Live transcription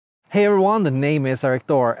Hey everyone, the name is Eric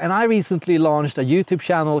Thor, and I recently launched a YouTube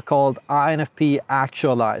channel called ENFP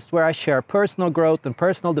Actualized, where I share personal growth and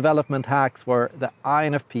personal development hacks for the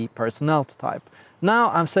ENFP personality type. Now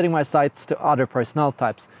I'm setting my sights to other personality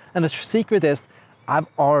types, and the secret is I've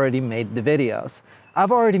already made the videos.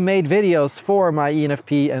 I've already made videos for my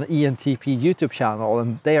ENFP and ENTP YouTube channel,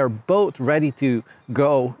 and they are both ready to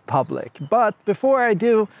go public. But before I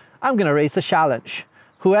do, I'm gonna raise a challenge.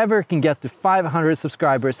 Whoever can get to 500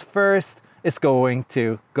 subscribers first is going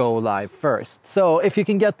to go live first. So if you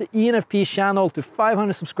can get the ENFP channel to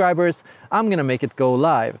 500 subscribers, I'm gonna make it go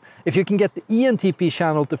live. If you can get the ENTP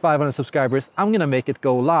channel to 500 subscribers, I'm gonna make it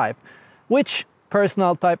go live. Which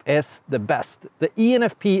personality type is the best? The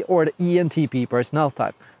ENFP or the ENTP personality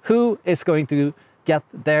type? Who is going to get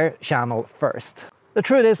their channel first? The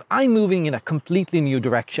truth is, I'm moving in a completely new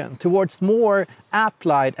direction towards more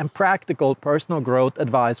applied and practical personal growth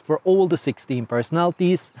advice for all the 16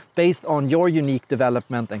 personalities based on your unique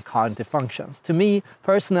development and cognitive functions. To me,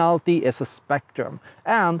 personality is a spectrum,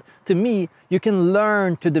 and to me, you can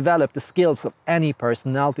learn to develop the skills of any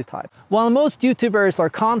personality type. While most YouTubers are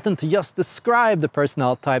content to just describe the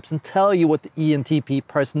personality types and tell you what the ENTP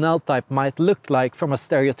personality type might look like from a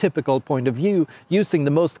stereotypical point of view, using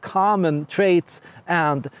the most common traits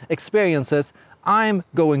and experiences, I'm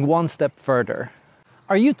going one step further.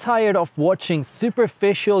 Are you tired of watching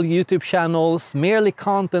superficial YouTube channels, merely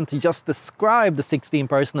content to just describe the 16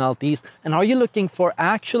 personalities? And are you looking for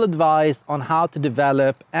actual advice on how to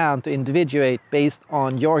develop and to individuate based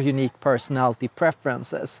on your unique personality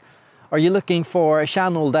preferences? Are you looking for a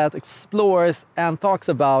channel that explores and talks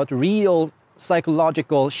about real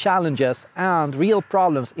psychological challenges and real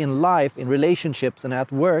problems in life, in relationships and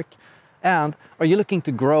at work? And are you looking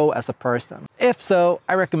to grow as a person? If so,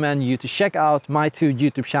 I recommend you to check out my 2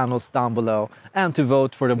 YouTube channels down below and to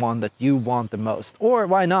vote for the one that you want the most. Or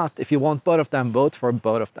why not, if you want both of them, vote for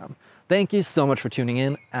both of them. Thank you so much for tuning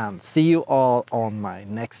in, and see you all on my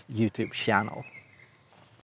next YouTube channel.